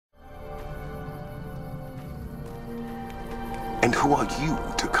And who are you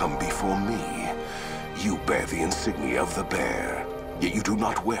to come before me? You bear the insignia of the bear, yet you do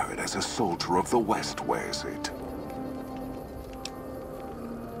not wear it as a soldier of the West wears it.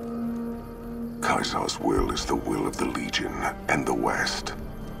 Caesar's will is the will of the Legion and the West.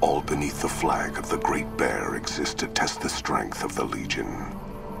 All beneath the flag of the Great Bear exist to test the strength of the Legion.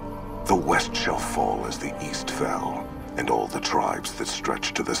 The West shall fall as the East fell, and all the tribes that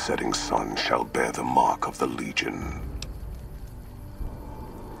stretch to the setting sun shall bear the mark of the Legion.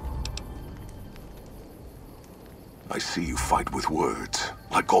 I see you fight with words,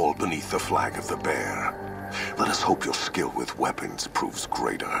 like all beneath the flag of the bear. Let us hope your skill with weapons proves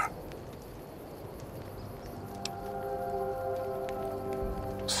greater.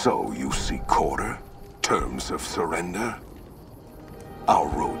 So you seek quarter? Terms of surrender? Our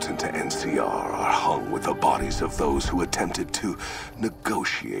roads into NCR are hung with the bodies of those who attempted to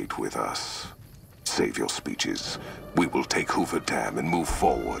negotiate with us. Save your speeches. We will take Hoover Dam and move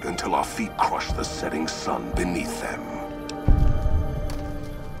forward until our feet crush the setting sun beneath them.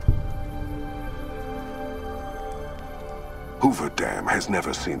 Hoover Dam has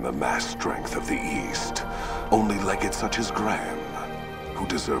never seen the mass strength of the East. Only legates such as Graham, who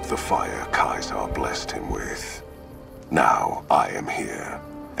deserve the fire Caesar blessed him with. Now I am here,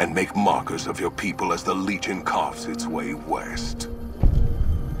 and make markers of your people as the Legion carves its way west.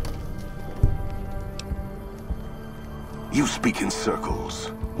 You speak in circles.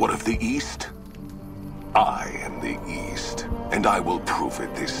 What of the East? I am the East, and I will prove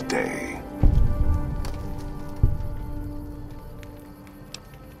it this day.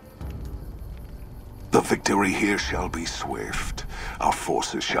 The victory here shall be swift. Our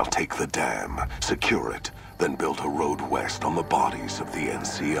forces shall take the dam, secure it, then build a road west on the bodies of the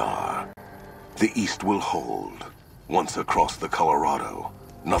NCR. The East will hold. Once across the Colorado,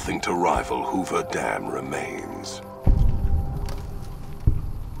 nothing to rival Hoover Dam remains.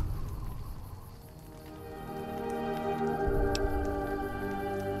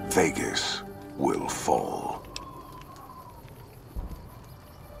 Vegas will fall.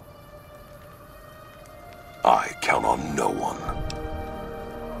 I count on no one.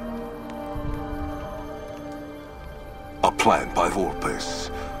 A plan by Vulpes.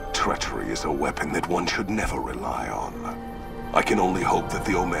 Treachery is a weapon that one should never rely on. I can only hope that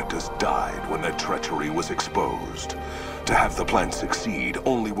the Omertas died when their treachery was exposed. To have the plan succeed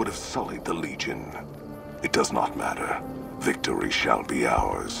only would have sullied the Legion. It does not matter. Victory shall be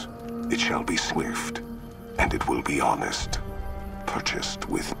ours. It shall be swift, and it will be honest, purchased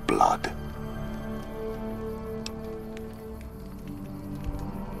with blood.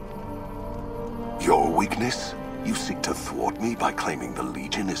 Your weakness? You seek to thwart me by claiming the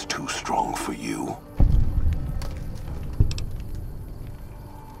Legion is too strong for you?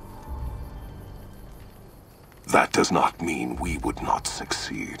 That does not mean we would not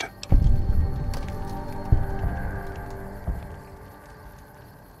succeed.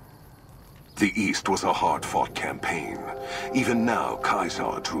 The East was a hard-fought campaign. Even now,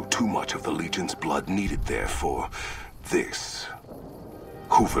 Caesar drew too much of the Legion's blood needed there for this.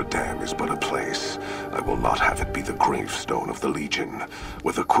 Hoover Dam is but a place. I will not have it be the gravestone of the Legion,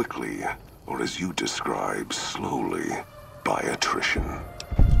 whether quickly, or as you describe, slowly, by attrition.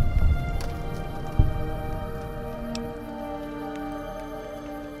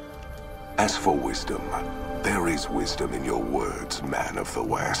 As for wisdom, there is wisdom in your words, man of the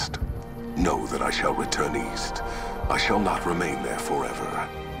West. Know that I shall return east. I shall not remain there forever.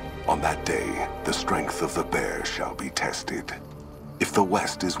 On that day, the strength of the bear shall be tested. If the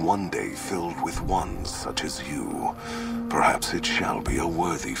West is one day filled with ones such as you, perhaps it shall be a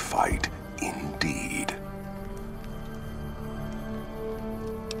worthy fight indeed.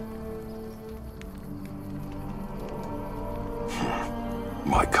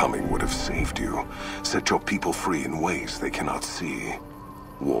 My coming would have saved you, set your people free in ways they cannot see.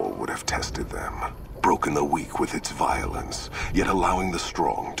 War would have tested them, broken the weak with its violence, yet allowing the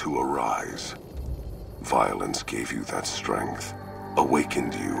strong to arise. Violence gave you that strength,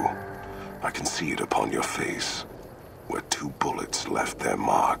 awakened you. I can see it upon your face, where 2 bullets left their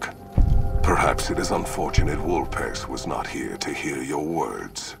mark. Perhaps it is unfortunate Vulpes was not here to hear your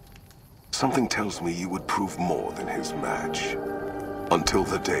words. Something tells me you would prove more than his match. Until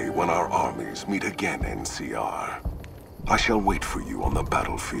the day when our armies meet again, NCR. I shall wait for you on the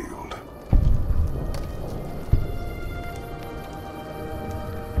battlefield.